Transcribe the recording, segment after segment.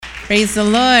Praise the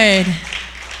Lord.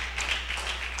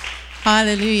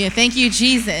 Hallelujah. Thank you,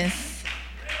 Jesus.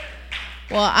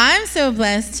 Well, I'm so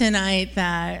blessed tonight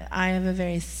that I have a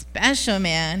very special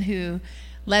man who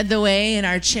led the way in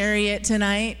our chariot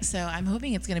tonight. So I'm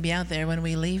hoping it's going to be out there when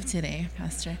we leave today,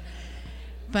 Pastor.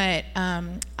 But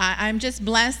I'm just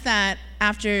blessed that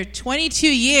after 22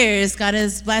 years, God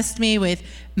has blessed me with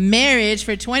marriage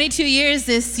for 22 years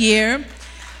this year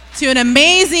to an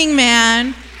amazing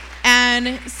man.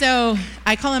 And so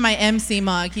I call him my MC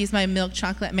Mog. He's my milk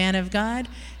chocolate man of God.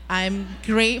 I'm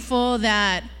grateful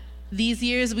that these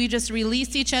years we just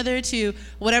released each other to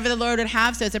whatever the Lord would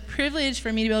have. So it's a privilege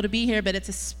for me to be able to be here, but it's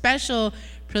a special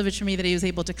privilege for me that he was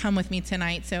able to come with me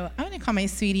tonight. So I'm going to call my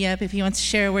sweetie up if he wants to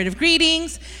share a word of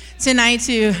greetings tonight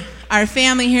to our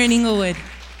family here in Inglewood.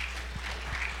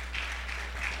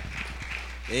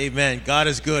 Amen. God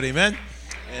is good. Amen.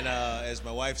 And as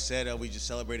my wife said, we just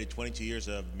celebrated 22 years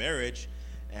of marriage,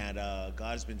 and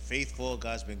God has been faithful.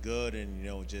 God's been good,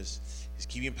 and just His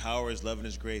keeping power, His love, and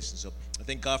His grace. And so I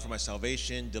thank God for my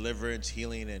salvation, deliverance,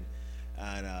 healing,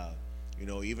 and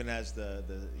even as the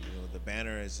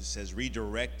banner as it says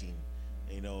redirecting.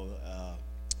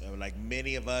 Like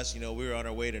many of us, we were on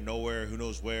our way to nowhere, who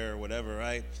knows where, or whatever,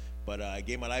 right? But I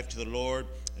gave my life to the Lord,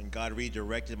 and God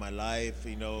redirected my life.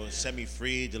 Set me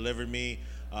free, delivered me.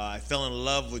 I fell in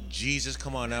love with Jesus.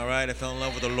 Come on now, right? I fell in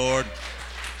love with the Lord.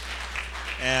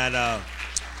 And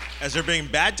as there being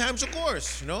bad times, of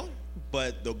course,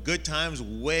 but the good times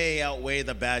way outweigh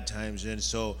the bad times. And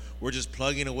so we're just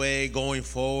plugging away, going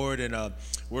forward, and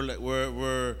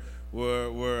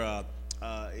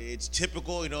it's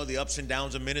typical, the ups and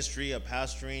downs of ministry, of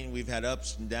pastoring. We've had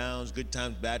ups and downs, good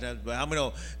times, bad times. But how many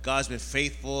know God's been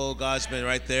faithful? God's been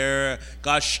right there.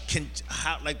 God can,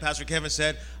 like Pastor Kevin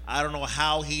said, I don't know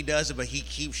how he does it, but he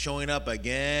keeps showing up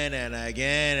again and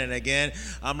again and again.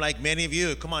 I'm like many of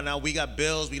you. Come on now, we got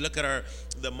bills. We look at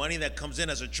the money that comes in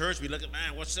as a church. We look at,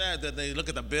 man, what's that? Then they look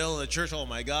at the bill of the church. Oh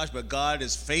my gosh, but God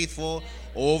is faithful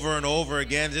over and over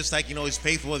again. Just like, He's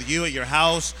faithful with you at your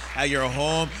house, at your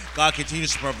home. God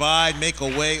continues to provide, make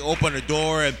a way, open a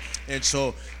door. And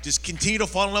so just continue to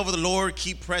fall in love with the Lord.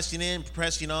 Keep pressing in,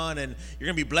 pressing on, and you're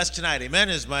going to be blessed tonight. Amen.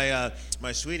 Is my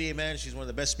sweetie, amen. She's one of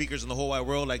the best speakers in the whole wide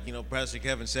world, like, Pastor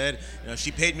Kevin said.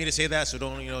 She paid me to say that, so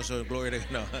don't, so glory to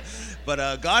God.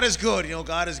 But God is good,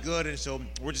 God is good. And so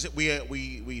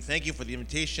we thank you for the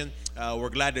invitation. We're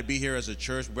glad to be here as a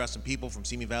church. We brought some people from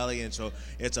Simi Valley, and so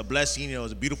it's a blessing.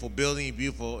 It's a beautiful building,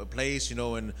 beautiful place,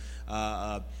 and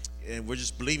we're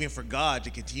just believing for God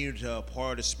to continue to pour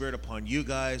out His Spirit upon you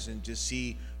guys and just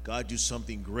see God do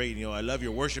something great. I love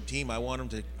your worship team. I want them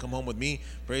to come home with me.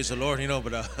 Praise the Lord,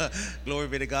 but glory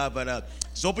be to God. But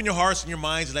just open your hearts and your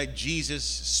minds and let Jesus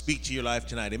speak to your life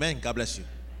tonight. Amen. God bless you.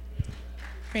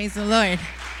 Praise the Lord.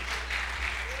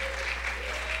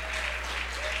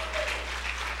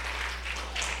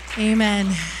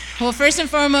 Amen. Well, first and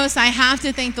foremost, I have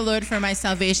to thank the Lord for my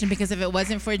salvation, because if it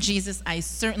wasn't for Jesus, I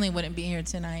certainly wouldn't be here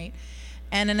tonight.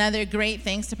 And another great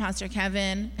thanks to Pastor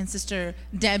Kevin and Sister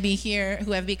Debbie here,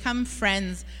 who have become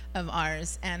friends of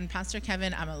ours. And Pastor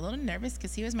Kevin, I'm a little nervous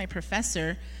because he was my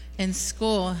professor in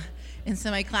school in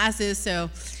some of my classes. So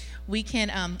we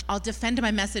can, I'll defend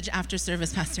my message after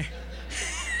service, Pastor.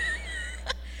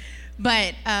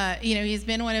 But, he's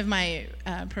been one of my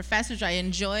professors. I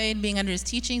enjoyed being under his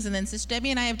teachings. And then Sister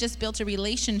Debbie and I have just built a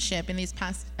relationship in these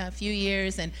past few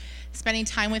years, and spending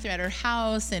time with her at her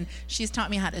house. And she's taught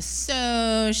me how to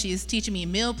sew. She's teaching me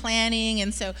meal planning.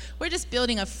 And so we're just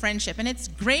building a friendship. And it's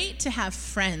great to have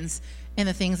friends in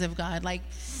the things of God, like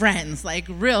friends, like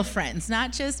real friends,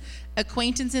 not just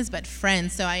acquaintances, but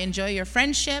friends. So I enjoy your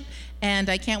friendship, and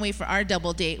I can't wait for our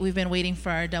double date. We've been waiting for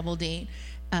our double date.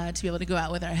 To be able to go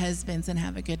out with our husbands and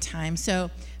have a good time.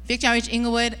 So, Victory Outreach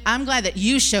Inglewood, I'm glad that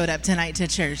you showed up tonight to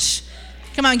church.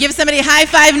 Come on, give somebody a high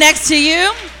five next to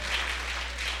you.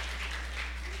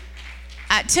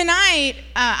 Tonight,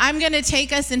 I'm going to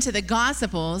take us into the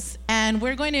Gospels, and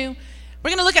we're going to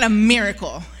look at a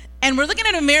miracle. And we're looking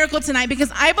at a miracle tonight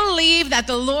because I believe that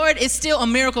the Lord is still a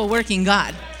miracle-working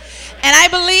God. And I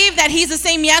believe that He's the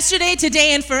same yesterday,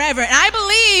 today, and forever. And I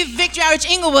believe, Victory Outreach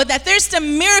Inglewood, that there's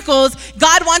some miracles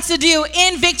God wants to do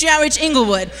in Victory Outreach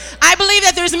Inglewood. I believe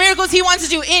that there's miracles He wants to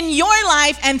do in your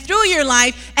life and through your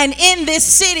life and in this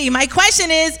city. My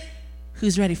question is,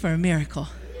 who's ready for a miracle?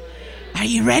 Are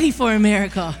you ready for a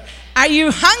miracle? Are you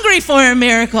hungry for a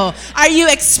miracle? Are you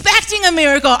expecting a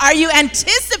miracle? Are you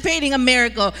anticipating a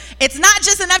miracle? It's not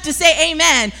just enough to say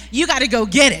amen. You got to go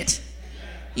get it.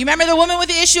 You remember the woman with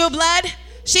the issue of blood?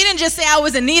 She didn't just say I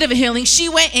was in need of a healing. She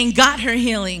went and got her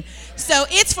healing. So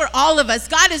it's for all of us.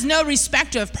 God is no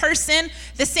respecter of person.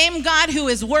 The same God who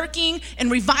is working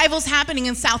and revivals happening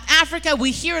in South Africa,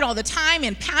 we hear it all the time,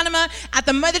 in Panama, at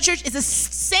the Mother Church, is the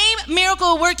same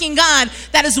miracle working God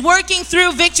that is working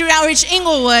through Victory Outreach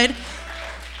Inglewood.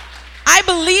 I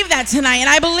believe that tonight, and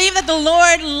I believe that the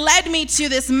Lord led me to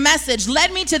this message,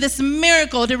 led me to this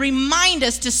miracle to remind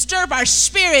us, to stir up our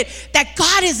spirit that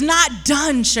God is not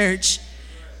done, church.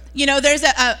 You know, there's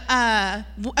a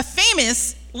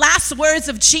famous last words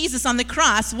of Jesus on the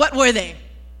cross. What were they?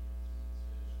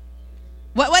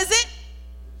 What was it?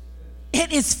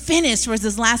 It is finished was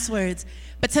his last words.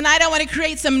 But tonight I want to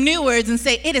create some new words and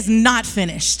say, it is not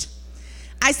finished.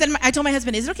 I told my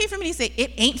husband, is it okay for me to say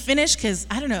it ain't finished? Because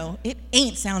I don't know, it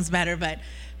ain't sounds better, but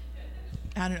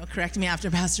I don't know, correct me after,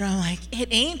 Pastor. I'm like, it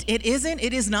ain't, it isn't,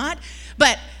 it is not.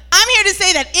 But I'm here to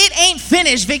say that it ain't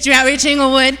finished, Victory Outreach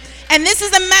Inglewood. And this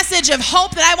is a message of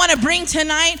hope that I want to bring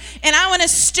tonight. And I want to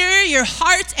stir your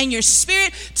heart and your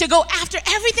spirit to go after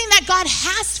everything that God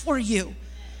has for you.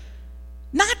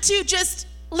 Not to just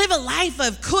live a life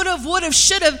of could've, would've,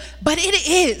 should've, but it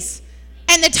is.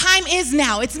 And the time is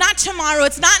now. It's not tomorrow.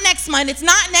 It's not next month. It's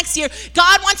not next year.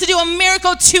 God wants to do a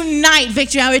miracle tonight,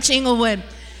 Victory Outreach Inglewood.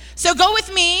 So go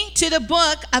with me to the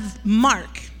book of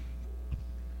Mark.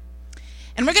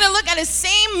 And we're going to look at the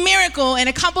same miracle in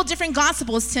a couple different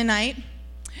gospels tonight.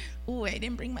 Oh, I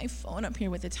didn't bring my phone up here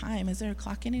with the time. Is there a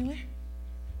clock anywhere?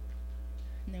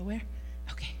 Nowhere?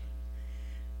 Okay.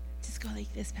 Just go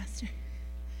like this, Pastor.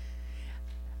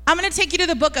 I'm going to take you to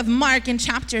the book of Mark in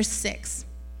chapter 6.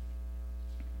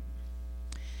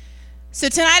 So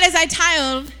tonight, as I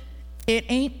titled, It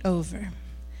Ain't Over.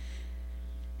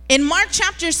 In Mark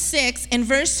chapter 6, in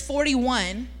verse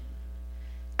 41,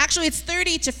 actually it's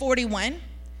 30 to 41,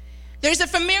 there's a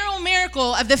familiar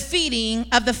miracle of the feeding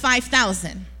of the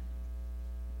 5,000.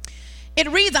 It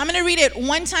reads, I'm going to read it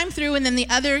one time through, and then the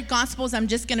other gospels, I'm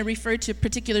just going to refer to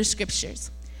particular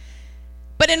scriptures.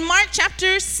 But in Mark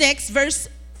chapter 6, verse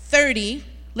 30,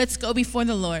 let's go before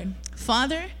the Lord.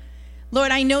 Father,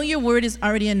 Lord, I know your word is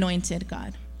already anointed,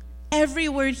 God. Every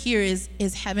word here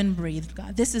is heaven-breathed,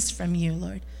 God. This is from you,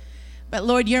 Lord. But,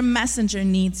 Lord, your messenger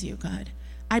needs you, God.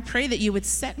 I pray that you would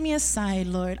set me aside,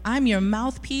 Lord. I'm your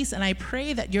mouthpiece, and I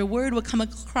pray that your word would come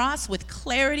across with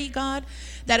clarity, God,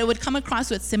 that it would come across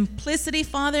with simplicity,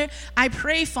 Father. I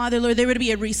pray, Father, Lord, there would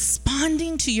be a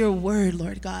responding to your word,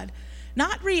 Lord God.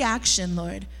 Not reaction,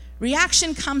 Lord.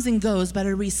 Reaction comes and goes, but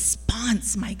a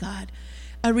response, my God.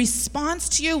 A response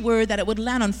to your word, that it would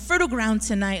land on fertile ground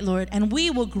tonight, Lord, and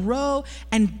we will grow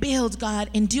and build,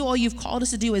 God, and do all you've called us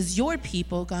to do as your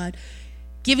people, God,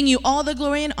 giving you all the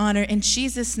glory and honor. In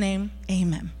Jesus' name,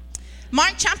 amen.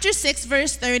 Mark chapter 6,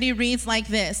 verse 30 reads like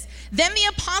this. Then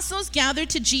the apostles gathered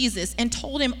to Jesus and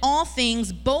told him all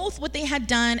things, both what they had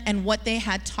done and what they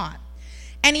had taught.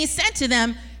 And he said to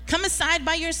them, come aside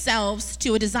by yourselves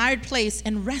to a desired place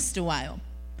and rest a while.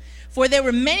 For there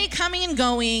were many coming and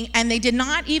going, and they did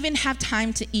not even have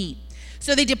time to eat.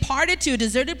 So they departed to a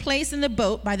deserted place in the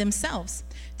boat by themselves.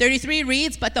 33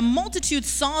 reads, but the multitude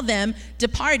saw them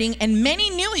departing, and many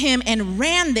knew him and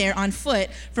ran there on foot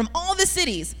from all the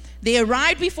cities. They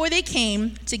arrived before they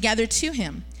came together to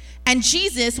him. And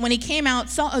Jesus, when he came out,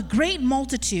 saw a great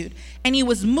multitude, and he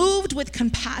was moved with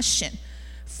compassion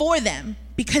for them,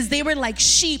 because they were like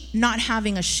sheep not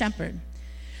having a shepherd.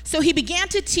 So he began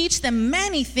to teach them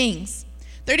many things.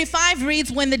 35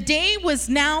 reads, when the day was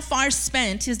now far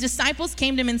spent, his disciples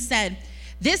came to him and said,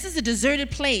 this is a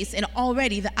deserted place, and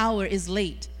already the hour is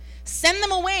late. Send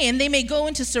them away, and they may go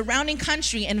into surrounding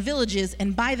country and villages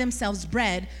and buy themselves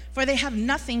bread, for they have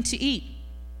nothing to eat.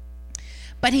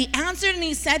 But he answered and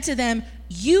he said to them,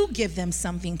 you give them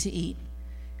something to eat.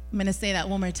 I'm going to say that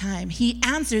one more time. He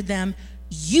answered them,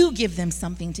 you give them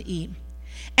something to eat.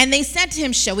 And they said to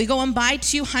him, shall we go and buy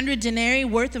 200 denarii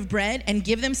worth of bread and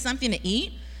give them something to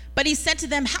eat? But he said to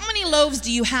them, how many loaves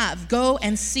do you have? Go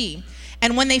and see.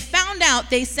 And when they found out,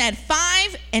 they said,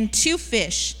 5 and 2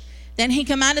 fish. Then he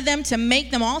commanded them to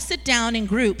make them all sit down in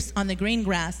groups on the green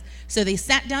grass. So they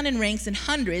sat down in ranks in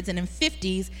hundreds and in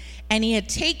 50s. And he had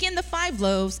taken the 5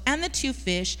 loaves and the 2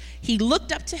 fish. He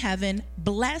looked up to heaven,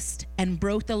 blessed, and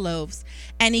broke the loaves.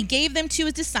 And he gave them to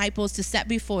his disciples to set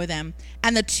before them.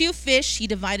 And the 2 fish he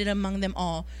divided among them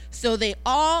all. So they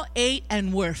all ate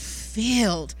and were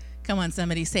filled. Come on,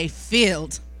 somebody say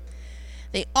filled.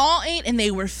 They all ate and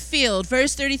they were filled.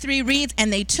 Verse 33 reads,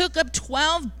 and they took up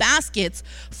 12 baskets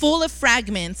full of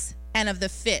fragments and of the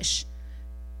fish.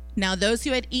 Now those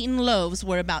who had eaten loaves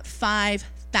were about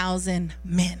 5,000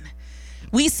 men.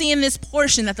 We see in this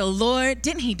portion that the Lord,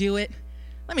 didn't he do it?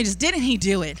 Didn't he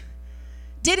do it?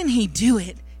 Didn't he do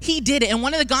it? He did it. And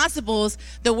one of the Gospels,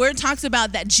 the word talks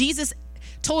about that Jesus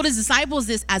told his disciples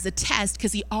this as a test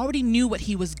because he already knew what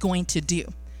he was going to do.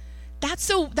 That's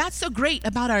so great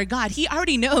about our God. He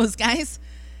already knows, guys.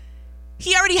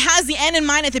 He already has the end in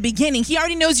mind at the beginning. He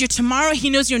already knows your tomorrow.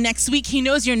 He knows your next week. He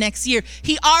knows your next year.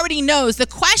 He already knows. The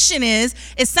question is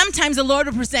sometimes the Lord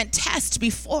will present tests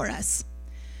before us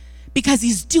because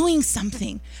he's doing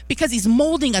something, because he's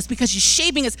molding us, because he's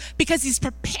shaping us, because he's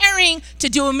preparing to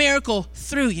do a miracle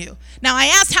through you. Now, I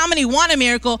asked how many want a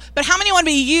miracle, but how many want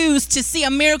to be used to see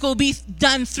a miracle be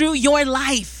done through your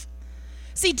life?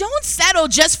 See, don't settle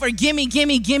just for gimme,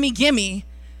 gimme, gimme, gimme.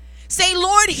 Say,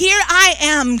 Lord, here I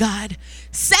am, God.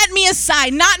 Set me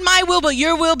aside, not my will, but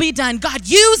your will be done. God,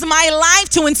 use my life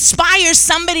to inspire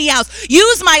somebody else.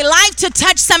 Use my life to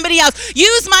touch somebody else.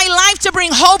 Use my life to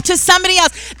bring hope to somebody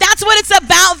else. That's what it's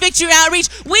about, Victory Outreach.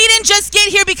 We didn't just get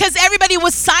here because everybody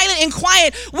was silent and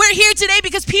quiet. We're here today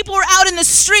because people were out in the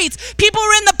streets. People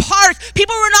were in the park.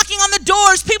 People were knocking on the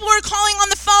doors. People were calling on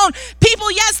the phone.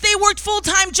 People, yes, they worked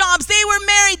full-time jobs. They were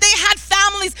married. They had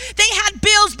families. They had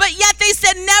bills, but yet they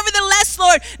said, nevertheless,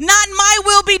 Lord, not my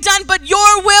will be done, but your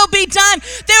will be done.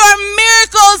 There are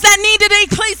miracles that need to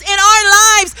take place in our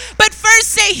lives. But first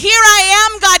say, here I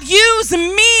am, God, use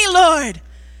me, Lord.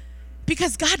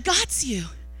 Because God got you.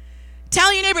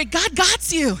 Tell your neighbor, God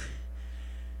got you.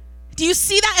 Do you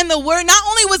see that in the word? Not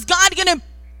only was God going to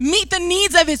meet the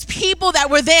needs of his people that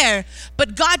were there,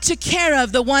 but God took care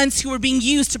of the ones who were being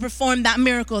used to perform that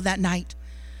miracle that night.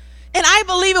 And I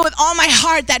believe it with all my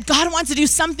heart that God wants to do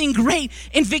something great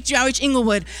in Victory Outreach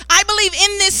Inglewood. I believe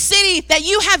in this city that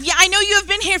I know you have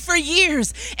been here for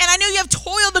years, and I know you have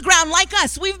toiled the ground like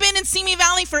us. We've been in Simi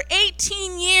Valley for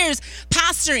 18 years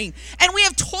pastoring, and we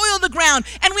have toiled the ground,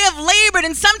 and we have labored,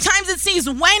 and sometimes it seems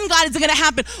when God is it going to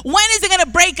happen? When is it going to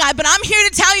break, God? But I'm here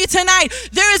to tell you tonight,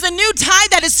 there is a new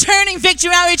tide that is turning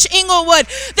Victory Outreach Inglewood.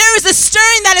 There is a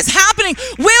stirring that is happening.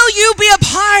 Will you be a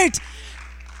part?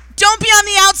 Don't be on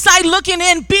the outside looking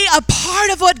in. Be a part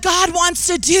of what God wants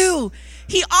to do.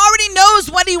 He already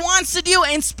knows what he wants to do.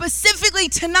 And specifically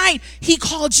tonight, he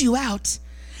called you out.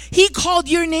 He called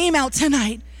your name out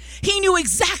tonight. He knew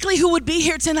exactly who would be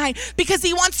here tonight because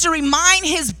he wants to remind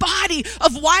his body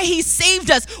of why he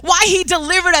saved us, why he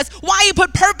delivered us, why he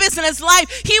put purpose in his life.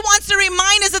 He wants to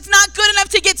remind us it's not good enough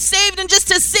to get saved and just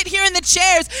to sit here in the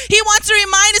chairs. He wants to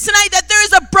remind us tonight that there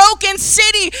is a broken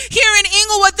city here in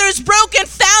Inglewood. There's broken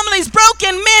families,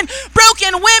 broken men,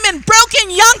 broken women, broken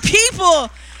young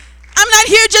people. I'm not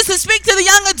here just to speak to the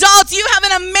young adults. You have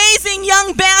an amazing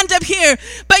young band up here.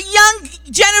 But young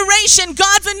generation,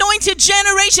 God's anointed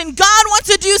generation, God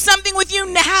wants to do something with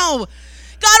you now.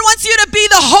 God wants you to be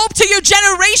the hope to your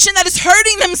generation that is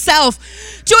hurting themselves,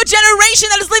 to a generation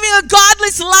that is living a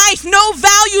godless life, no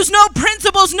values, no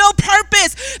principles, no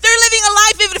purpose. They're living a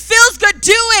life, if it feels good,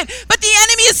 do it. But the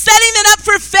enemy is setting them up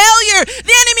for failure.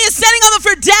 The enemy is setting them up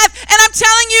for death. And I'm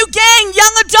telling you, gang,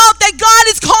 young adult, that God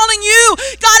is calling you.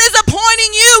 God is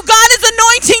appointing you. God is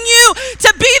anointing you to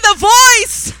be the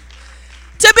voice,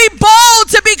 to be bold,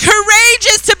 to be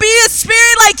courageous, to be a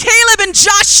spirit like Caleb and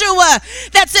Joshua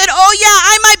that said, oh yeah,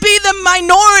 I might be the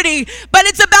minority, but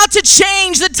it's about to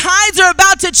change. The tides are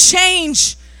about to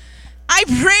change. I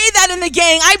pray that in the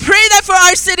gang. I pray that for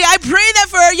our city. I pray that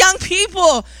for our young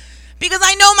people. Because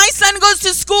I know my son goes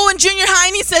to school in junior high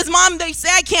and he says, Mom, they say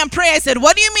I can't pray. I said,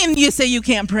 what do you mean you say you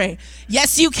can't pray?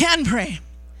 Yes, you can pray.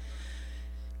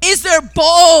 Is there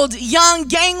bold young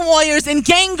gang warriors and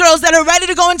gang girls that are ready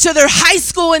to go into their high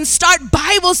school and start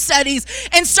Bible studies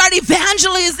and start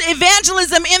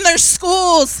evangelism in their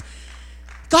schools?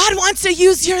 God wants to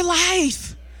use your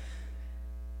life.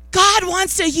 God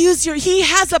wants to use he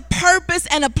has a purpose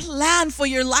and a plan for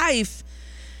your life.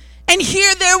 And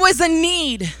here there was a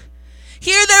need.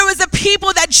 Here there was a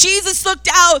people that Jesus looked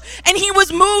out and he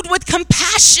was moved with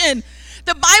compassion.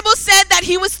 The Bible said that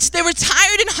they were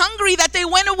tired and hungry, that they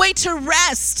went away to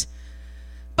rest.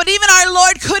 But even our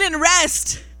Lord couldn't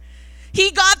rest. He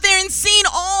got there and seen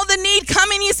all the need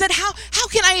coming. He said, how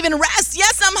can I even rest?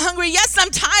 Yes, I'm hungry. Yes,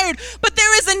 I'm tired. But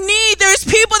there is a need. There's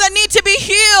people that need to be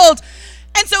healed.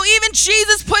 And so even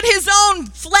Jesus put his own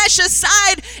flesh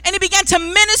aside and he began to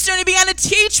minister and he began to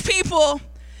teach people.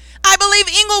 I believe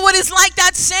Inglewood is like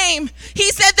that same. He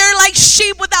said they're like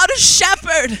sheep without a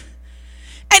shepherd.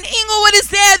 And Inglewood is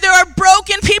there. There are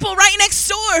broken people right next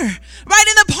door, right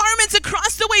in the apartments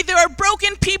across the way. There are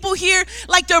broken people here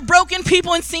like there are broken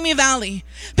people in Simi Valley.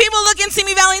 People look in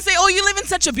Simi Valley and say, oh, you live in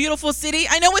such a beautiful city.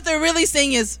 I know what they're really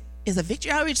saying is a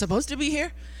Victory Outreach supposed to be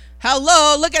here?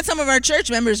 Hello, look at some of our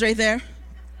church members right there.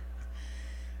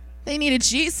 They needed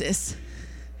Jesus.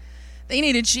 They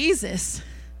needed Jesus.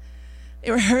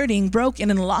 They were hurting,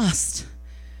 broken, and lost.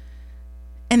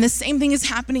 And the same thing is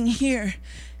happening here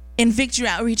in Victory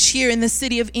Outreach here in the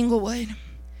city of Inglewood.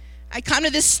 I come to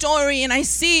this story and I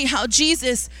see how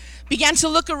Jesus began to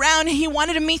look around and he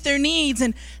wanted to meet their needs.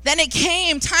 And then it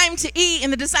came time to eat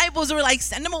and the disciples were like,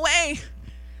 send them away.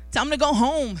 Tell them to go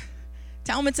home.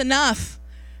 Tell them it's enough.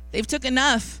 They've took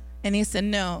enough. And he said,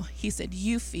 no. He said,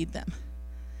 you feed them.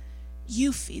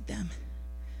 You feed them.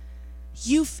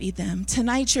 You feed them.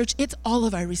 Tonight, church, it's all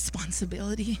of our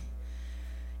responsibility.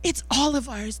 It's all of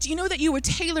ours. Do you know that you were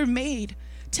tailor-made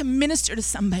to minister to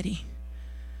somebody?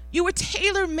 You were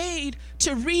tailor-made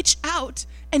to reach out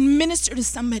and minister to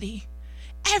somebody.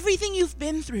 Everything you've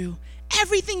been through,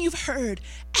 everything you've heard,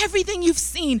 everything you've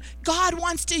seen, God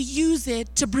wants to use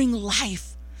it to bring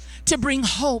life, to bring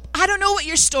hope. I don't know what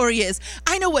your story is.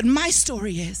 I know what my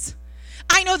story is.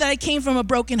 I know that I came from a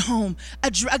broken home,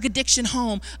 a drug addiction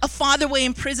home, a father way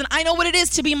in prison. I know what it is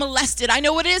to be molested. I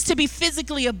know what it is to be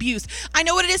physically abused. I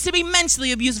know what it is to be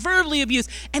mentally abused, verbally abused.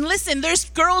 And listen, there's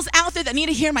girls out there that need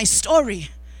to hear my story.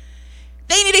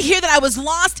 They need to hear that I was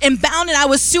lost and bound and I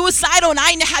was suicidal and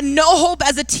I had no hope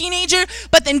as a teenager.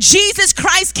 But then Jesus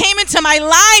Christ came into my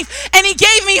life and he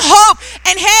gave me hope.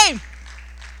 And hey,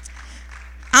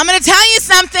 I'm going to tell you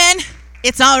something.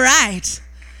 It's all right.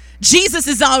 Jesus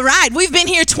is all right. We've been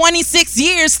here 26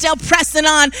 years, still pressing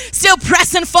on, still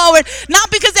pressing forward.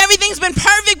 Not because everything's been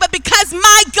perfect, but because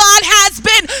my God has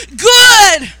been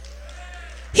good.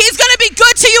 He's going to be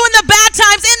good to you in the bad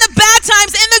times, in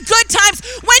the good times,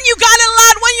 when you got a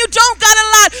lot, when you don't got a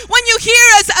lot, when you hear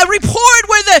a report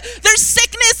where there's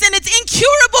sickness and it's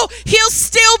incurable, he'll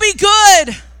still be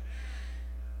good.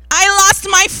 I lost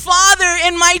my father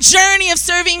in my journey of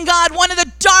serving God, one of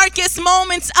the darkest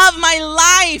moments of my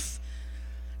life.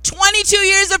 22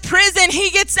 years of prison, he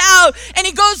gets out and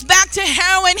he goes back to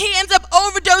heroin. He ends up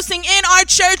overdosing in our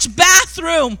church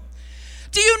bathroom.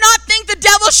 Do you not think the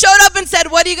devil showed up and said,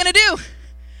 what are you going to do?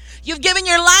 You've given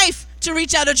your life to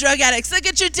reach out to drug addicts. Look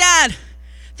at your dad.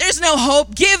 There's no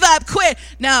hope. Give up. Quit.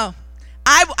 No,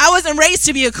 I wasn't raised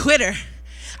to be a quitter.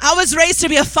 I was raised to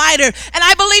be a fighter. And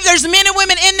I believe there's men and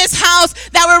women in this house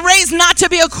that were raised not to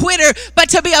be a quitter, but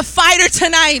to be a fighter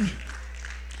tonight.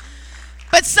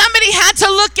 But somebody had to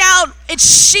look out at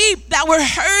sheep that were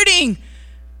hurting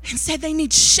and said they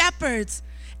need shepherds.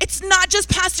 It's not just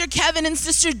Pastor Kevin and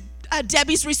Sister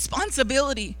Debbie's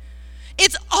responsibility.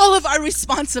 It's all of our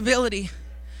responsibility.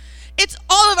 It's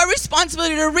all of our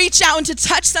responsibility to reach out and to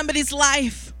touch somebody's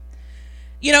life.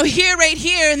 You know, right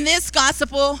here in this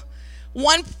gospel,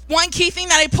 one key thing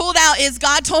that I pulled out is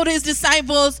God told his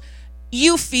disciples,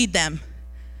 you feed them.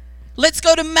 Let's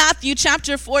go to Matthew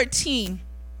chapter 14.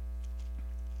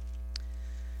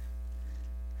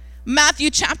 Matthew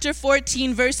chapter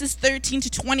 14, verses 13 to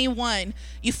 21.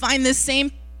 You find this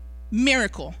same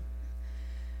miracle,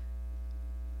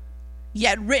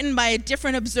 yet written by a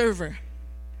different observer.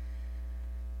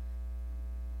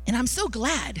 And I'm so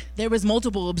glad there was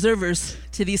multiple observers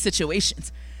to these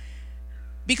situations,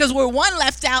 because where one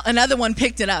left out, another one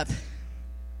picked it up.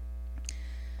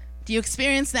 Do you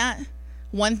experience that?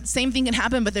 Same thing can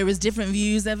happen, but there was different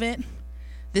views of it.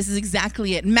 This is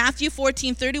exactly it. Matthew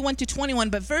 14, 31 to 21,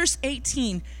 but verse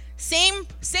 18, same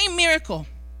miracle.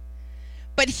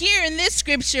 But here in this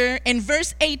scripture, in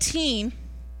verse 18,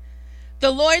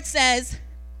 the Lord says,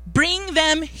 bring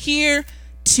them here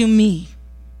to me.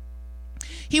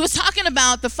 He was talking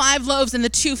about the 5 loaves and the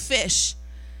 2 fish.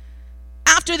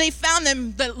 After they found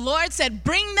them, the Lord said,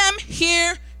 bring them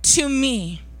here to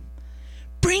me.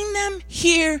 Bring them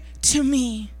here to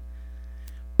me.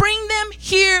 Bring them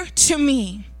here to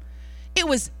me. It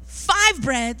was 5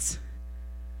 breads,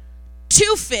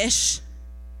 2 fish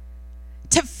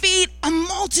to feed a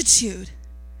multitude.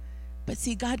 But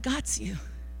see, God got you.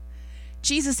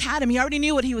 Jesus had him. He already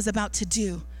knew what he was about to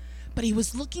do. But he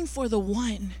was looking for the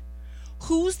one.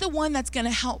 Who's the one that's going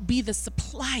to help be the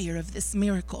supplier of this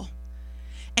miracle?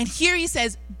 And here he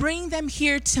says, bring them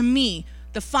here to me.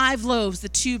 The 5 loaves, the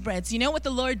 2 breads. You know what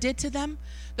the Lord did to them?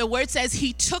 The word says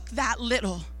he took that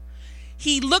little.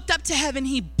 He looked up to heaven,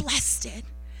 he blessed it.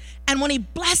 And when he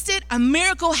blessed it, a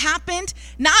miracle happened.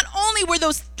 Not only were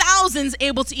those thousands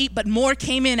able to eat, but more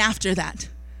came in after that.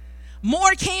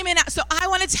 More came in. So I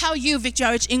want to tell you, Victory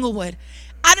Outreach Inglewood,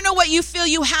 I don't know what you feel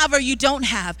you have or you don't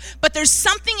have, but there's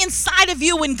something inside of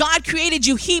you. When God created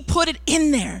you, he put it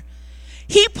in there.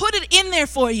 He put it in there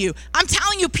for you. I'm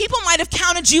telling you, people might have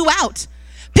counted you out.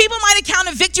 People might have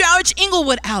counted Victory Outreach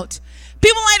Inglewood out.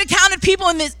 People might have counted people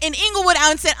in Inglewood out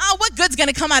and said, oh, what good's going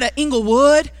to come out of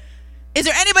Inglewood? Is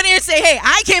there anybody here to say, hey,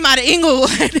 I came out of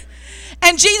Inglewood?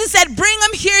 And Jesus said, bring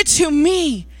them here to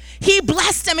me. He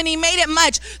blessed him and he made it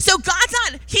much. So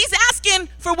he's asking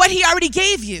for what he already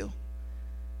gave you.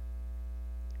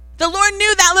 The Lord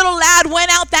knew that little lad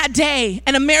went out that day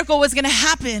and a miracle was going to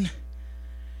happen.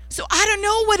 So I don't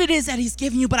know what it is that he's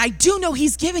giving you, but I do know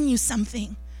he's giving you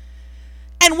something.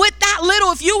 And with that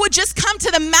little, if you would just come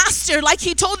to the master, like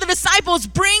he told the disciples,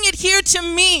 bring it here to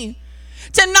me.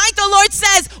 Tonight the Lord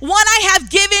says, what I have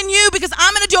given you, because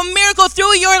I'm going to do a miracle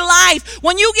through your life.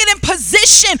 When you get in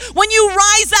position, when you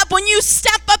rise up, when you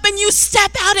step up and you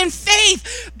step out in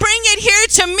faith, bring it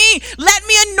here to me. Let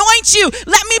me anoint you.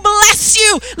 Let me bless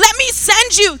you. Let me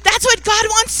send you. That's what God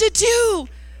wants to do.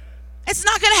 It's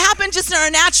not going to happen just in our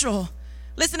natural.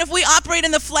 Listen, if we operate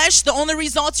in the flesh, the only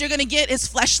results you're going to get is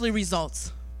fleshly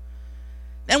results.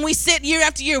 Then we sit year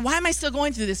after year. Why am I still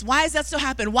going through this? Why has that still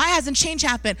happened? Why hasn't change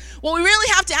happened? What we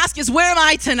really have to ask is, where am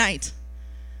I tonight?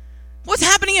 What's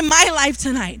happening in my life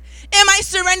tonight? Am I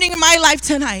surrendering my life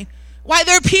tonight? Why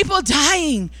there are people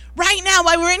dying right now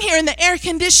while we're in here in the air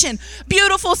conditioned,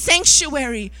 beautiful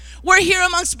sanctuary. We're here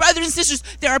amongst brothers and sisters.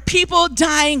 There are people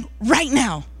dying right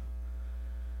now.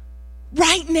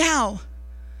 Right now.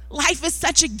 Life is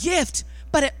such a gift,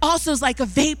 but it also is like a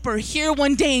vapor, here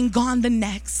one day and gone the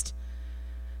next.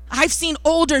 I've seen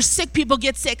older, sick people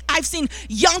get sick. I've seen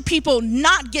young people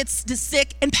not get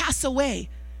sick and pass away.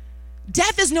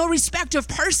 Death is no respect of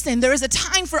person. There is a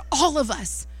time for all of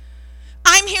us.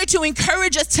 I'm here to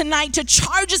encourage us tonight, to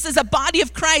charge us as a body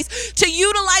of Christ, to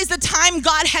utilize the time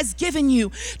God has given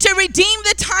you, to redeem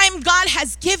the time God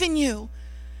has given you,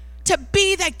 to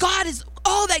be that God is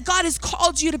all that God has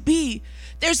called you to be.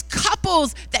 There's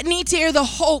couples that need to hear the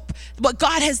hope, what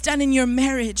God has done in your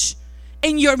marriage,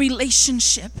 in your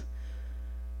relationship.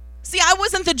 See, I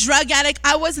wasn't the drug addict.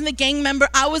 I wasn't the gang member.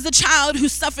 I was the child who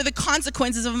suffered the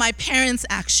consequences of my parents'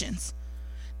 actions.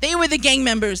 They were the gang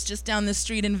members just down the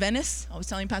street in Venice. I was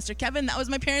telling Pastor Kevin, that was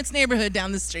my parents' neighborhood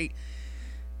down the street.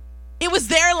 It was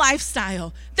their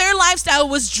lifestyle. Their lifestyle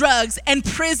was drugs and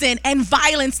prison and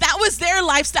violence. That was their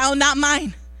lifestyle, not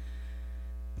mine.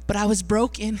 But I was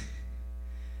broken.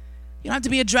 You don't have to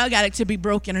be a drug addict to be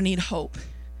broken or need hope.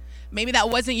 Maybe that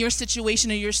wasn't your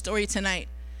situation or your story tonight.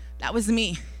 That was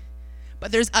me.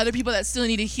 But there's other people that still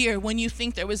need to hear, when you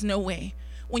think there was no way,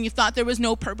 when you thought there was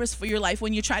no purpose for your life,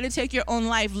 when you try to take your own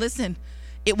life, listen,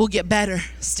 it will get better.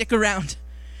 Stick around.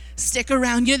 Stick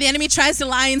around. The enemy tries to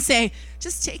lie and say,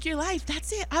 just take your life.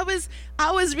 That's it. I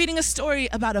was reading a story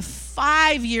about a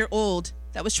 5-year-old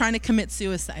that was trying to commit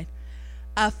suicide.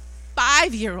 A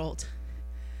 5-year-old.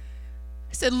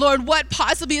 I said, Lord, what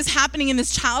possibly is happening in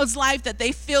this child's life that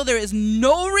they feel there is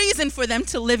no reason for them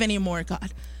to live anymore,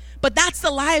 God? But that's the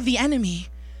lie of the enemy.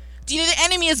 Do you know the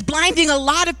enemy is blinding a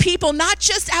lot of people, not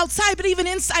just outside, but even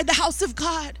inside the house of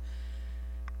God?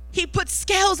 He puts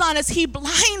scales on us. He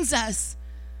blinds us.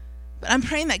 But I'm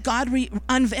praying that God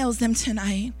unveils them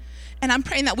tonight. And I'm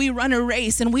praying that we run a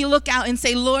race and we look out and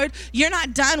say, Lord, you're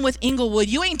not done with Inglewood.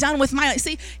 You ain't done with my life.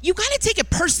 See, you got to take it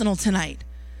personal tonight.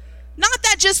 Not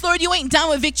that just, Lord, you ain't done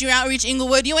with Victory Outreach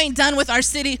Inglewood. You ain't done with our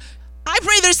city. I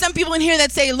pray there's some people in here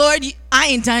that say, Lord, I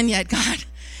ain't done yet, God.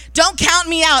 Don't count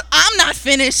me out. I'm not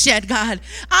finished yet, God.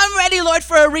 I'm ready, Lord,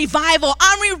 for a revival.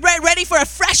 I'm ready for a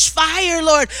fresh fire,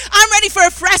 Lord. I'm ready for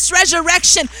a fresh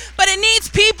resurrection. But it needs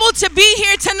people to be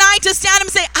here tonight to stand up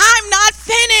and say, I'm not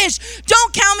finished.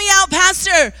 Don't count me out,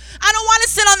 Pastor. I don't want to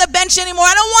sit on the bench anymore.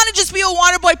 I don't want to just be a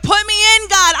water boy. Put me in,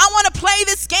 God. I want to play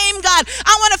this game, God.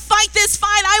 I want to fight this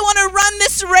fight. I want to run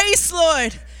this race,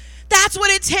 Lord. That's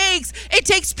what it takes. It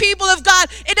takes people of God.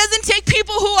 It doesn't take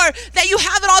people that you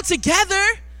have it all together.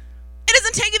 It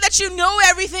doesn't take it that you know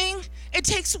everything. It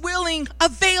takes willing,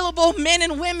 available men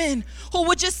and women who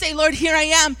would just say, Lord, here I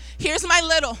am. Here's my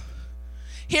little.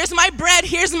 Here's my bread.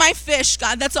 Here's my fish,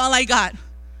 God. That's all I got.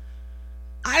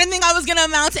 I didn't think I was going to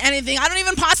amount to anything. I don't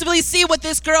even possibly see what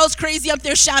this girl's crazy up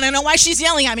there shouting. I don't know why she's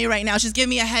yelling at me right now. She's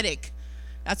giving me a headache.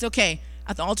 That's okay.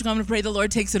 At the altar, I'm going to pray the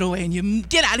Lord takes it away and you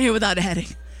get out of here without a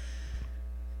headache.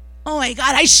 Oh my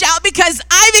God, I shout because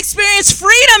I've experienced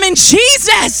freedom in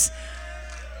Jesus.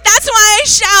 That's why I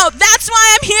shout. That's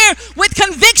why I'm here with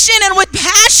conviction and with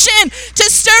passion to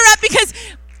stir up, because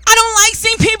I don't like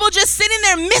seeing people just sitting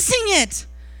there missing it.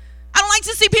 I don't like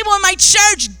to see people in my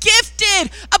church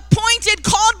gifted, appointed,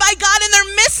 called by God, and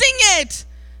they're missing it.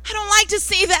 I don't like to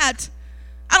see that.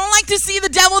 I don't like to see the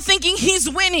devil thinking he's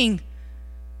winning,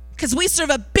 because we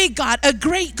serve a big God, a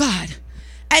great God.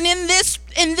 And in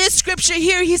this scripture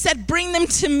here, he said, bring them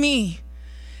to me.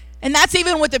 And that's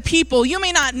even with the people. You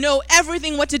may not know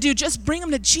everything what to do. Just bring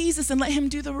them to Jesus and let him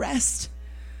do the rest.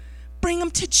 Bring them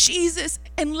to Jesus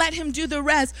and let him do the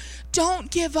rest.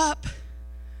 Don't give up.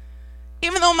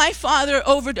 Even though my father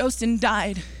overdosed and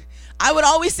died, I would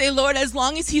always say, Lord, as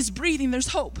long as he's breathing, there's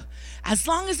hope. As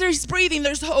long as he's breathing,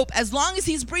 there's hope. As long as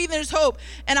he's breathing, there's hope.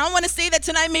 And I want to say that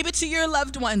tonight, maybe to your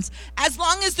loved ones. As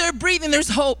long as they're breathing, there's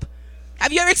hope.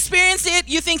 Have you ever experienced it?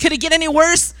 You think, could it get any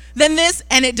worse than this?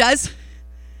 And it does.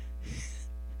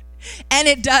 And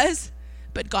it does.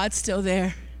 But God's still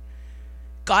there.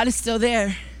 God is still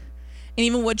there. And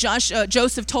even what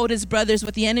Joseph told his brothers,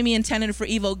 what the enemy intended for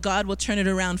evil, God will turn it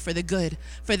around for the good,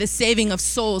 for the saving of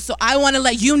souls. So I want to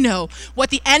let you know what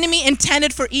the enemy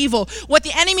intended for evil, what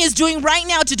the enemy is doing right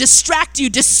now to distract you,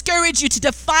 discourage you, to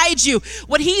divide you.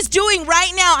 What he's doing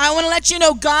right now, I want to let you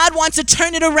know God wants to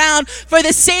turn it around for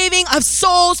the saving of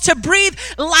souls, to breathe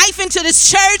life into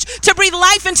this church, to breathe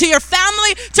life into your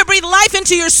family, to breathe life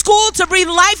into your school, to breathe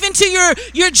life into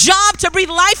your job, to breathe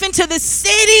life into the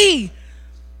city.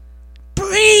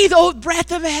 Breathe, oh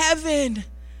breath of heaven.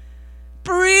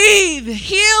 Breathe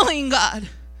healing, God.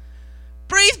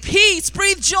 Breathe peace,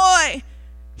 breathe joy.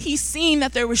 He's seen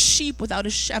that there were sheep without a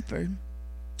shepherd.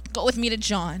 Go with me to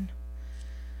John.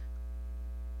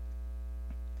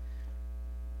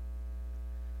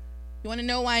 You want to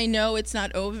know why I know it's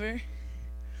not over?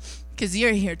 Because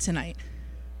you're here tonight.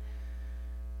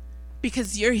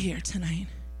 Because you're here tonight.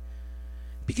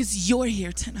 Because you're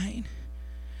here tonight.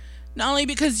 Not only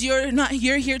because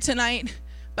you're here tonight,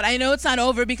 but I know it's not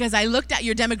over because I looked at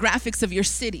your demographics of your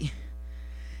city.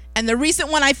 And the recent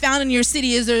one I found in your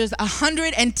city is there's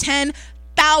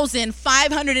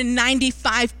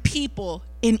 110,595 people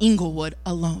in Inglewood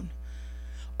alone.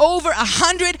 Over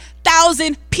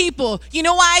 100,000 people. You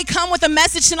know why I come with a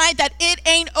message tonight that it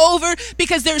ain't over?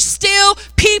 Because there's still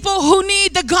people who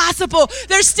need the gospel.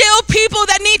 There's still people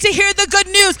that need to hear the good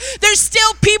news. There's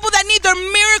still people that need their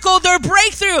miracle, their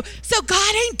breakthrough. So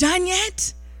God ain't done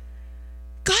yet.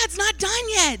 God's not done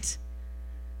yet.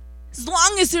 As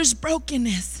long as there's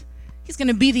brokenness, he's going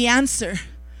to be the answer.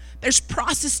 There's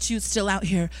prostitutes still out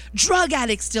here, drug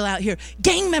addicts still out here,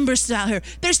 gang members still out here.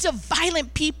 There's still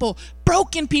violent people,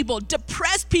 broken people,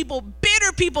 depressed people,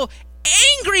 bitter people,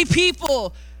 angry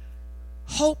people,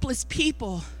 hopeless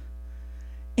people.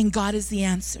 And God is the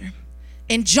answer.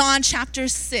 In John chapter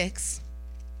 6,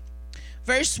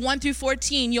 verse 1 through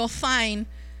 14, you'll find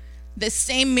the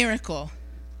same miracle.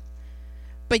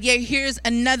 But yet here's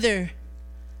another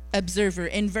observer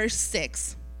in verse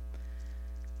 6.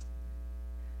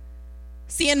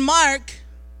 See, in Mark,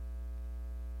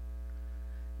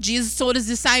 Jesus told his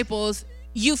disciples,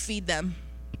 you feed them.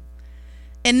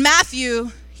 In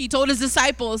Matthew, he told his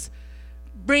disciples,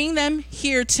 bring them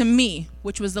here to me,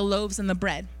 which was the loaves and the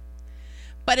bread.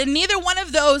 But in neither one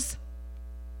of those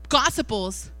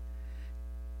gospels,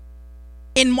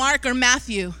 in Mark or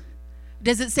Matthew,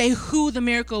 does it say who the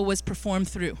miracle was performed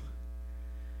through.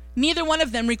 Neither one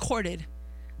of them recorded.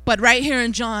 But right here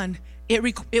in John,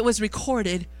 it was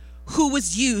recorded who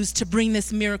was used to bring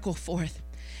this miracle forth.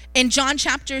 In John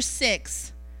chapter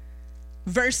 6,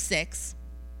 verse 6,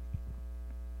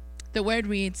 the word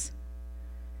reads,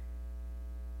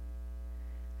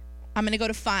 I'm going to go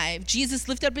to 5. Jesus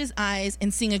lifted up his eyes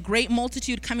and seeing a great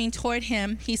multitude coming toward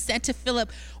him, he said to Philip,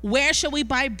 where shall we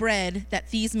buy bread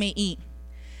that these may eat?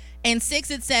 In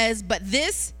 6 it says, but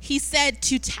this he said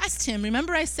to test him.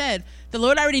 Remember I said the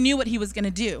Lord already knew what he was going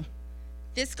to do.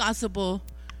 This gospel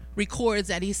records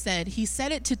that he said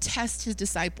it to test his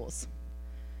disciples.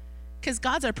 Because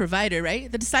God's our provider,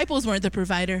 right? The disciples weren't the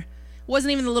provider. It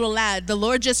wasn't even the little lad. The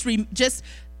Lord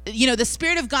the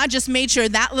Spirit of God just made sure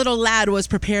that little lad was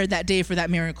prepared that day for that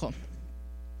miracle.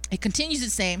 It continues to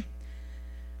say,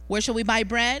 where shall we buy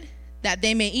bread that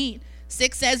they may eat?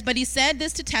 6 says, but he said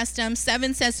this to test him.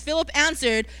 7 says, Philip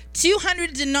answered,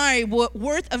 200 denarii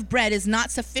worth of bread is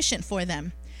not sufficient for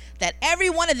them, that every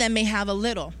one of them may have a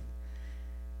little.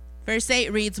 Verse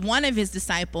 8 reads, one of his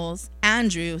disciples,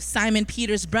 Andrew, Simon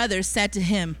Peter's brother, said to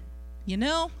him,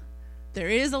 there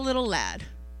is a little lad.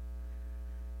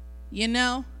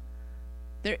 There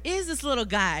is this little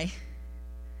guy.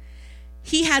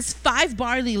 He has 5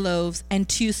 barley loaves and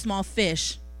 2 small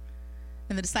fish.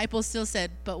 And the disciples still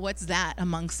said, but what's that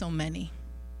among so many?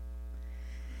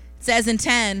 It says in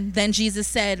 10, then Jesus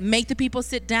said, make the people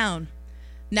sit down.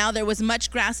 Now there was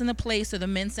much grass in the place, so the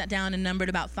men sat down and numbered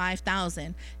about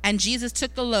 5,000. And Jesus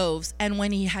took the loaves, and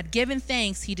when he had given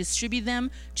thanks, he distributed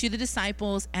them to the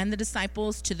disciples, and the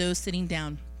disciples to those sitting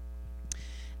down.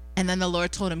 And then the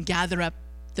Lord told him, gather up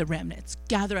the remnants,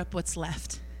 gather up what's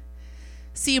left.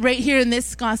 See, right here in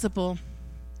this gospel,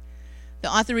 the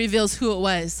author reveals who it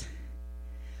was.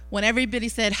 When everybody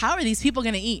said, how are these people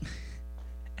going to eat?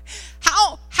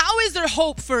 How is there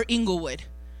hope for Inglewood?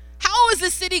 How is the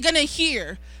city going to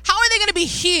hear? How are they going to be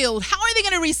healed? How are they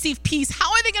going to receive peace? How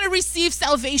are they going to receive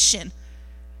salvation?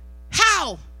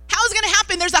 How? How is it going to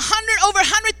happen? There's over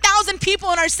 100,000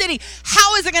 people in our city.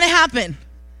 How is it going to happen?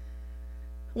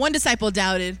 One disciple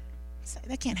doubted.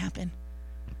 That can't happen.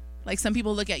 Like some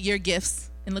people look at your gifts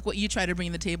and look what you try to bring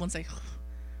to the table and say, oh,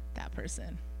 that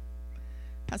person.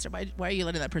 Pastor, why are you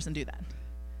letting that person do that?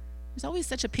 There's always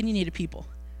such opinionated people,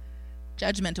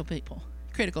 judgmental people,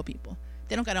 critical people.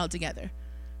 They don't got it all together.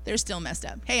 They're still messed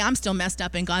up. Hey, I'm still messed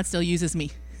up and God still uses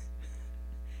me.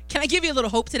 Can I give you a little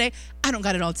hope today? I don't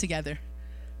got it all together.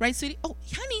 Right, sweetie? Oh,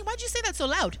 honey, why'd you say that so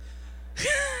loud?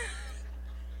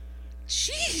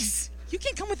 Jeez, you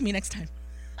can't come with me next time.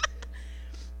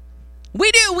 We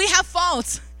do. We have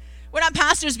faults. We're not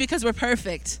pastors because we're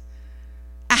perfect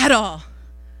at all.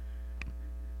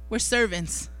 We're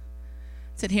servants.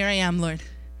 Said, here I am, Lord.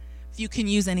 If you can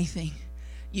use anything,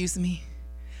 use me.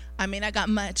 I may not got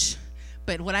much,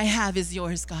 but what I have is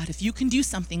yours, God. If you can do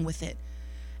something with it.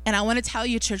 And I want to tell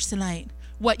you, church, tonight,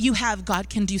 what you have, God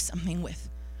can do something with.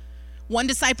 One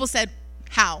disciple said,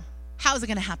 how? How is it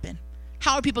going to happen?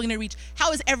 How are people going to reach?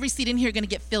 How is every seat in here going to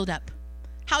get filled up?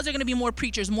 How is there going to be more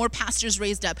preachers, more pastors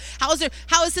raised up? How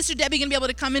is Sister Debbie going to be able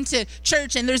to come into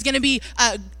church and there's going to be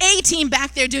a team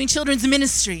back there doing children's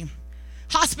ministry,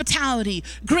 hospitality,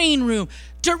 green room,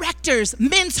 directors,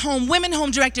 men's home, women's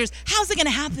home directors? How's it going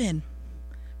to happen?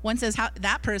 One says,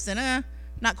 that person,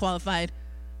 not qualified.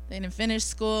 They didn't finish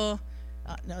school.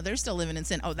 No, they're still living in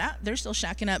sin. Oh, they're still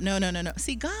shacking up. No.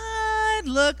 See, God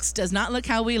does not look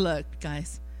how we look,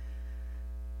 guys.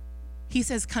 He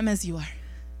says, come as you are.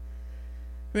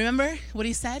 Remember what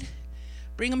he said?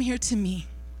 Bring them here to me.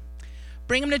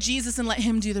 Bring them to Jesus and let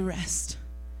him do the rest.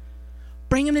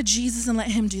 Bring them to Jesus and let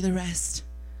him do the rest.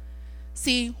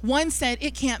 See, one said,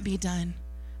 it can't be done.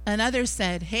 Another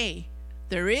said, hey,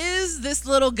 there is this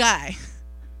little guy.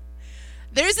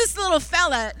 There's this little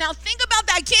fella. Now think about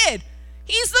that kid.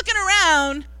 He's looking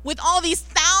around with all these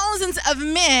thousands of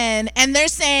men, and they're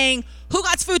saying, who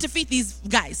got food to feed these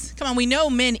guys? Come on, we know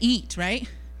men eat, right?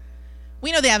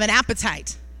 We know they have an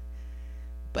appetite.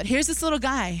 But here's this little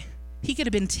guy. He could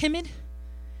have been timid.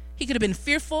 He could have been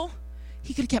fearful.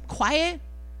 He could have kept quiet.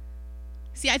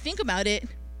 See, I think about it.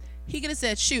 He could have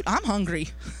said, shoot, I'm hungry.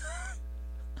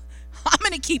 I'm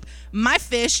going to keep my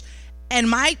fish and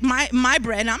my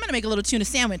bread, and I'm going to make a little tuna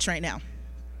sandwich right now.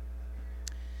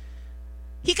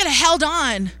 He could have held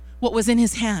on what was in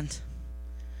his hand.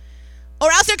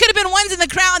 Or else there could have been ones in the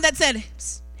crowd that said,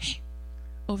 hey,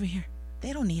 over here.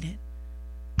 They don't need it.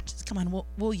 Just come on,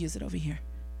 we'll use it over here.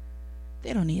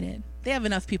 They don't need it. They have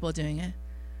enough people doing it.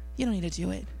 You don't need to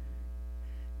do it.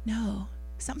 No.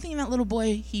 Something in that little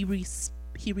boy, he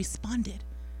responded.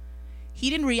 He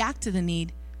didn't react to the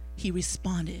need. He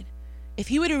responded. If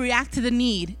he would have reacted to the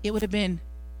need, it would have been,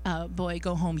 boy,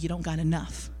 go home. You don't got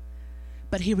enough.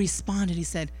 But he responded. He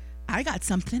said, I got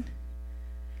something.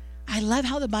 I love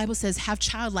how the Bible says, have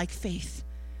childlike faith.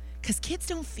 Because kids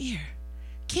don't fear.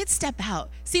 Kids step out.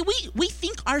 See, we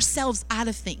think ourselves out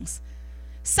of things.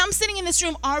 Some sitting in this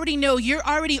room already know you're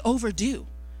already overdue.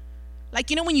 Like,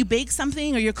 when you bake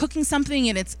something or you're cooking something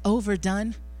and it's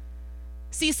overdone.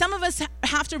 See, some of us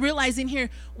have to realize in here,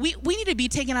 we need to be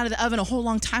taken out of the oven a whole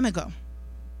long time ago.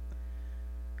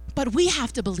 But we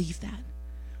have to believe that.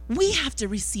 We have to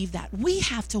receive that. We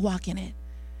have to walk in it.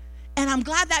 And I'm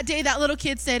glad that day that little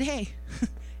kid said, hey,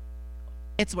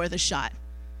 it's worth a shot.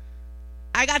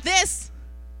 I got this.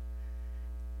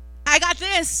 I got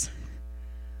this.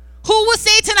 Who will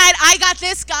say tonight, I got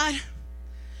this, God?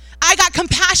 I got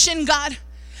compassion, God.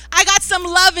 I got some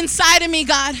love inside of me,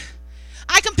 God.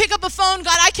 I can pick up a phone,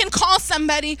 God. I can call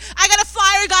somebody. I got a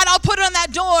flyer, God. I'll put it on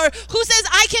that door. Who says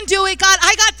I can do it, God?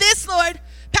 I got this, Lord.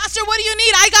 Pastor, what do you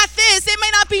need? I got this. It may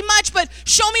not be much, but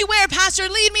show me where, Pastor.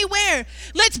 Lead me where.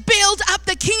 Let's build up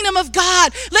the kingdom of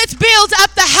God. Let's build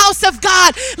up the house of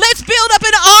God. Let's build up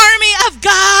an army of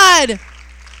God.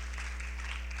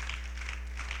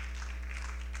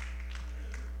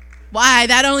 Why?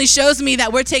 That only shows me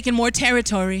that we're taking more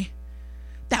territory.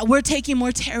 That we're taking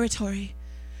more territory.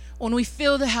 When we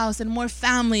fill the house and more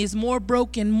families, more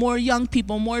broken, more young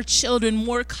people, more children,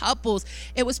 more couples.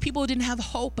 It was people who didn't have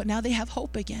hope, but now they have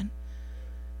hope again.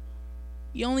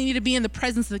 You only need to be in the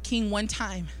presence of the King one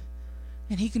time,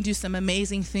 and he can do some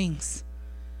amazing things.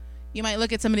 You might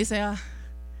look at somebody and say,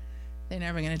 they're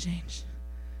never going to change.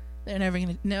 They're never going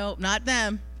to, no, not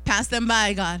them. Pass them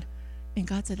by, God. And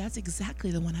God said, that's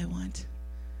exactly the one I want.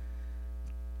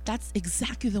 That's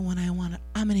exactly the one I want.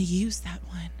 I'm going to use that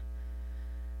one.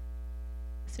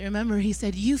 So remember, he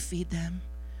said, you feed them.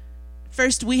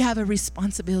 First, we have a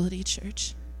responsibility,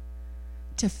 church,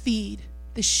 to feed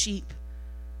the sheep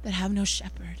that have no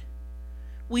shepherd.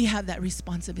 We have that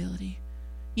responsibility.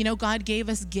 You know, God gave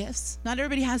us gifts. Not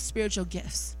everybody has spiritual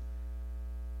gifts.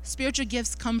 Spiritual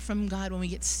gifts come from God when we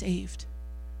get saved.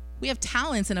 We have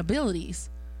talents and abilities,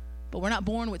 but we're not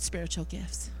born with spiritual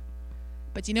gifts.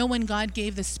 But you know, when God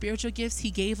gave the spiritual gifts, he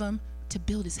gave them to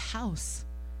build his house.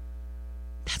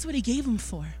 That's what he gave them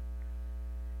for.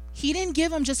 He didn't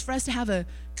give them just for us to have a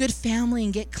good family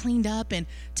and get cleaned up and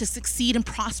to succeed and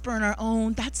prosper on our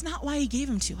own. That's not why he gave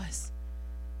them to us.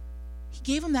 He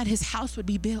gave them that his house would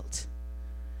be built,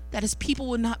 that his people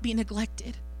would not be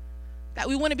neglected, that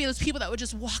we want to be those people that would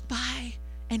just walk by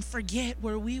and forget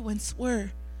where we once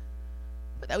were,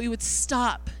 but that we would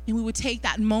stop and we would take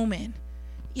that moment.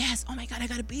 Yes, oh my God, I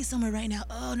got to be somewhere right now.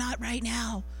 Oh, not right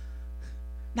now.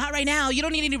 Not right now. You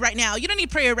don't need any right now. You don't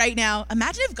need prayer right now.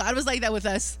 Imagine if God was like that with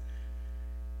us.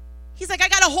 He's like, I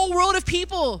got a whole world of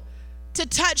people to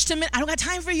touch. I don't got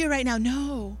time for you right now.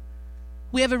 No.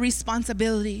 We have a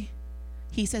responsibility.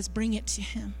 He says, bring it to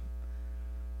him.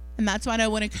 And that's why I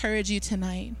want to encourage you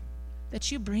tonight, that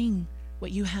you bring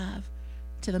what you have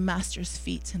to the master's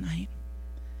feet tonight.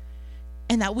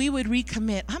 And that we would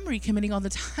recommit. I'm recommitting all the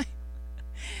time.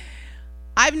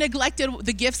 I've neglected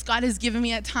the gifts God has given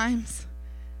me at times.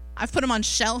 I've put them on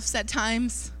shelves at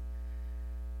times.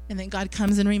 And then God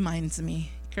comes and reminds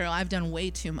me, girl, I've done way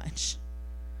too much.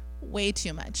 Way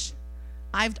too much.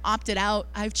 I've opted out.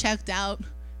 I've checked out.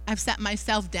 I've sat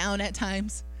myself down at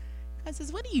times. God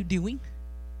says, what are you doing?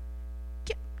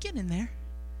 Get in there.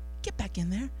 Get back in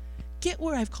there. Get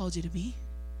where I've called you to be.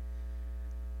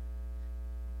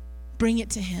 Bring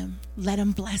it to him. Let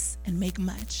him bless and make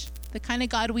much. The kind of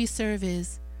God we serve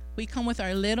is, we come with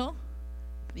our little,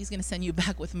 but he's going to send you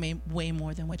back with way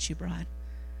more than what you brought.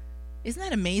 Isn't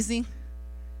that amazing?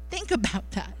 Think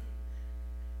about that.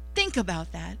 Think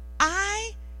about that.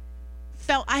 I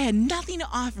felt I had nothing to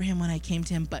offer him when I came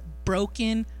to him but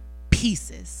broken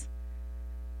pieces.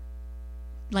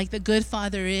 Like the good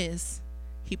father is,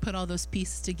 he put all those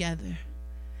pieces together,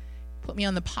 put me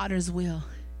on the potter's wheel,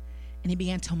 and he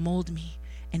began to mold me,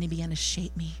 and he began to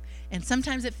shape me. And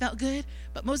sometimes it felt good,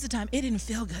 but most of the time it didn't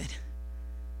feel good.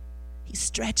 He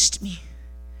stretched me,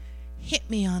 hit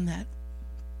me on that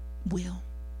wheel.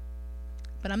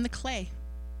 But I'm the clay.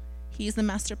 He is the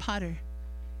master potter.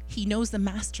 He knows the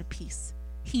masterpiece.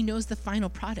 He knows the final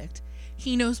product.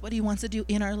 He knows what he wants to do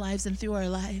in our lives and through our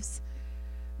lives.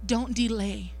 Don't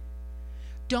delay.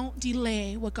 Don't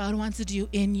delay what God wants to do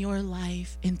in your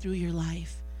life and through your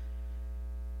life.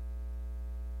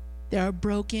 There are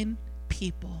broken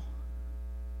people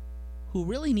who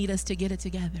really need us to get it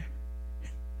together.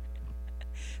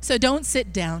 So don't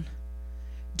sit down.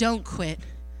 Don't quit.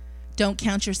 Don't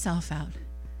count yourself out.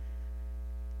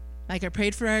 Like I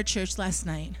prayed for our church last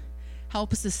night.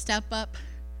 Help us to step up,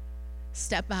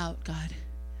 step out, God.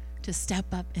 To step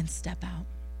up and step out.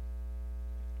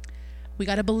 We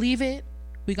got to believe it.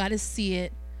 We got to see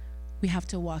it. We have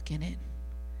to walk in it.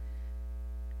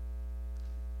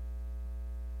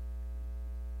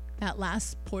 That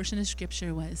last portion of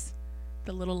scripture was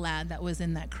the little lad that was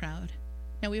in that crowd.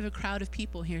 Now we have a crowd of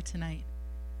people here tonight,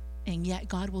 and yet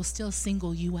God will still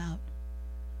single you out.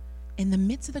 In the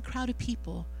midst of the crowd of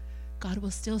people, God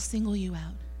will still single you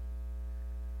out.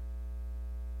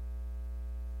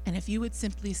 And if you would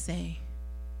simply say,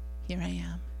 here I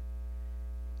am.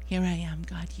 Here I am,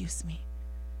 God, use me.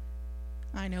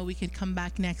 I know we could come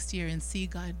back next year and see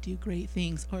God do great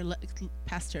things, or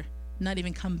Pastor, not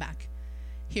even come back.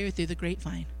 Hear it through the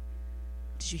grapevine.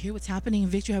 Did you hear what's happening in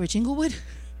Victory Outreach Inglewood?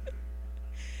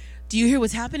 Do you hear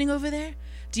what's happening over there?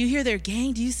 Do you hear their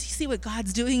gang? Do you see what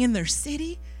God's doing in their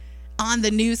city? On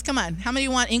the news. Come on. How many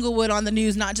want Inglewood on the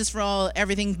news, not just for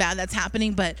everything bad that's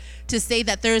happening, but to say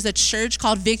that there's a church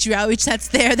called Victory Outreach that's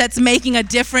there, that's making a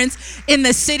difference in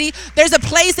the city. There's a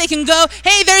place they can go.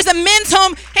 Hey, there's a men's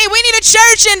home. Hey, we need a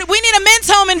church and we need a men's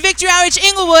home in Victory Outreach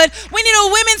Inglewood. We need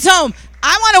a women's home.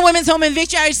 I want a women's home in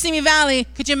Victory Outreach Simi Valley.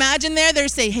 Could you imagine there? They're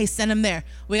saying, hey, send them there.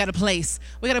 We got a place.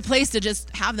 We got a place to just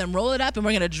have them roll it up and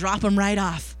we're going to drop them right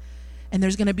off. And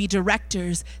there's going to be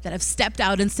directors that have stepped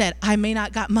out and said, I may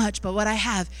not got much, but what I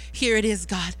have, here it is,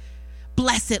 God.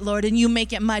 Bless it, Lord, and you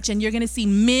make it much. And you're going to see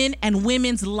men and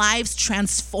women's lives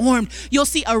transformed. You'll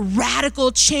see a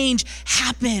radical change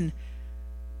happen.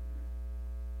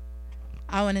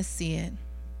 I want to see it.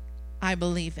 I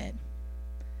believe it.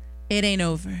 It ain't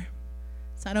over.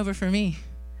 It's not over for me.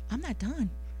 I'm not done.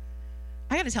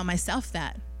 I got to tell myself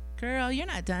that. Girl, you're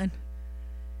not done.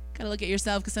 Got to look at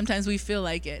yourself because sometimes we feel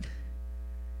like it.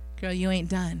 Girl, you ain't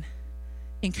done.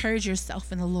 Encourage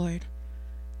yourself in the Lord.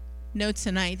 Know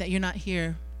tonight that you're not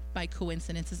here by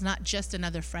coincidence. It's not just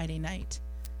another Friday night.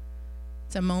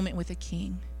 It's a moment with a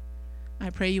king.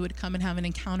 I pray you would come and have an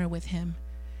encounter with him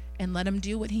and let him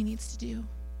do what he needs to do.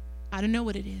 I don't know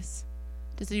what it is.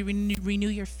 Does he renew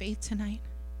your faith tonight?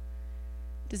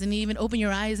 Does it even open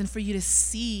your eyes and for you to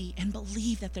see and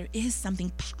believe that there is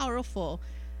something powerful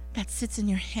that sits in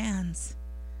your hands?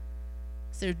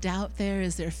 Is there doubt there?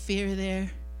 Is there fear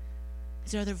there?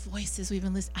 Is there other voices we've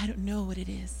been listening? I don't know what it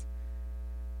is.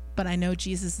 But I know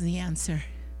Jesus is the answer.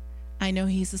 I know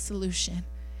he's the solution.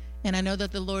 And I know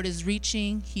that the Lord is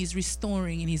reaching, he's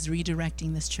restoring, and he's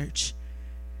redirecting this church.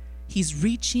 He's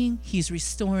reaching, he's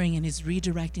restoring, and he's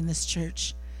redirecting this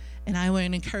church. And I want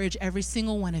to encourage every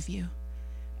single one of you,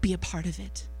 be a part of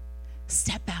it.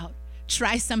 Step out.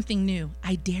 Try something new.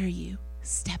 I dare you.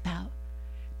 Step out.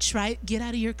 Get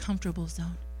out of your comfortable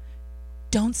zone.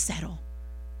 Don't settle.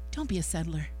 Don't be a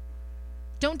settler.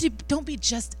 Don't be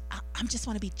just, I just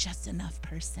want to be just enough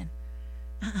person.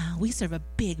 We serve a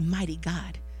big, mighty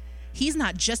God. He's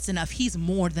not just enough. He's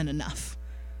more than enough.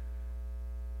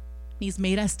 He's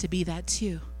made us to be that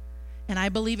too. And I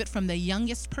believe it from the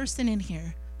youngest person in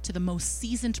here to the most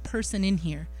seasoned person in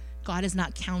here. God has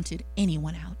not counted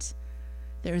anyone out.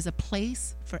 There is a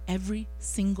place for every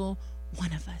single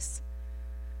one of us.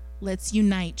 Let's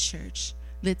unite, church.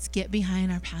 Let's get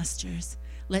behind our pastors.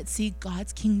 Let's see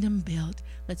God's kingdom built.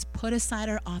 Let's put aside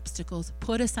our obstacles,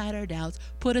 put aside our doubts,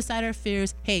 put aside our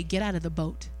fears. Hey, get out of the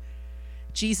boat.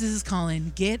 Jesus is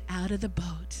calling, get out of the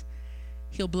boat.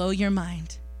 He'll blow your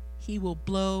mind. He will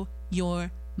blow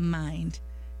your mind.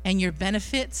 And your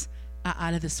benefits are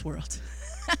out of this world.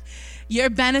 Your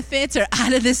benefits are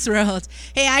out of this world.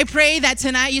 Hey, I pray that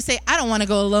tonight you say, I don't want to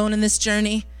go alone in this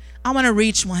journey. I want to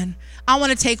reach one. I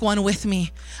want to take one with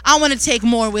me. I want to take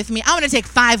more with me. I want to take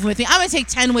 5 with me. I want to take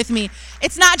 10 with me.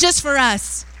 It's not just for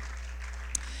us.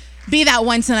 Be that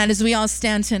one tonight as we all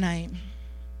stand tonight.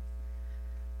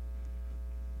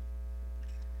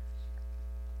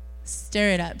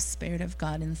 Stir it up, Spirit of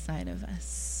God inside of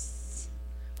us.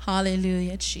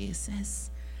 Hallelujah, Jesus.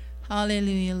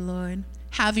 Hallelujah, Lord.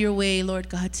 Have your way, Lord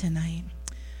God, tonight.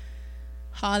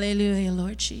 Hallelujah,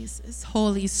 Lord Jesus.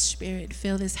 Holy Spirit,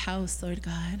 fill this house, Lord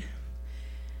God.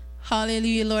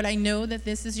 Hallelujah, Lord. I know that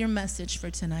this is your message for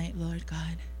tonight, Lord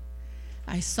God.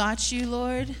 I sought you,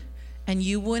 Lord, and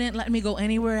you wouldn't let me go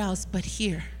anywhere else but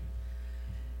here.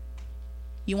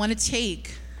 You want to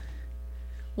take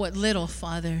what little,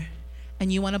 Father,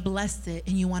 and you want to bless it,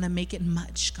 and you want to make it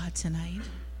much, God, tonight.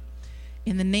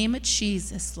 In the name of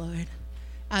Jesus, Lord,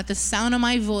 at the sound of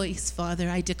my voice, Father,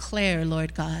 I declare,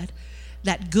 Lord God,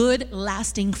 that good,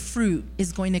 lasting fruit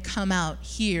is going to come out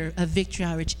here of Victory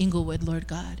Outreach Inglewood, Lord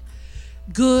God.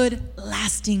 Good,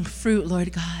 lasting fruit,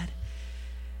 Lord God.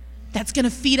 That's going to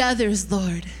feed others,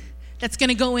 Lord. That's going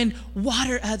to go and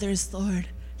water others, Lord.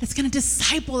 That's going to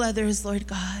disciple others, Lord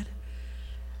God.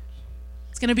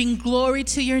 It's going to bring glory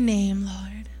to your name,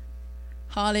 Lord.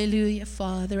 Hallelujah,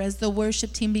 Father, as the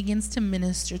worship team begins to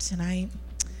minister tonight.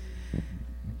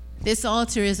 This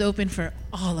altar is open for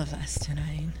all of us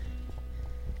tonight.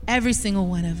 Every single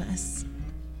one of us.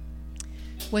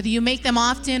 Whether you make them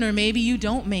often or maybe you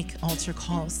don't make altar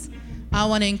calls, I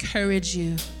want to encourage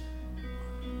you.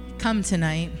 Come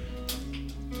tonight.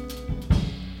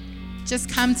 Just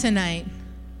come tonight.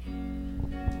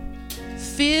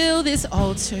 Fill this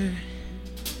altar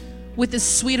with the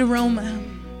sweet aroma.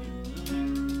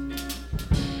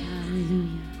 Hallelujah.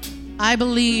 I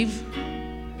believe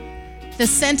the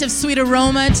scent of sweet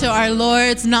aroma to our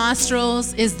Lord's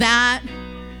nostrils is that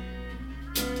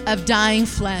of dying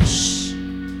flesh,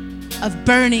 of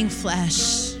burning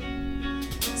flesh,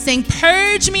 saying,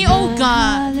 purge me, O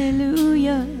God.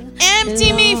 Hallelujah.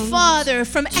 Empty me, Father,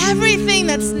 from everything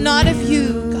that's not of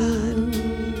you, God.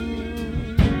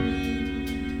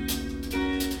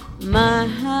 My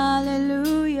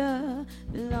hallelujah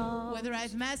belongs. Whether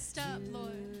I've messed up,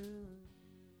 Lord.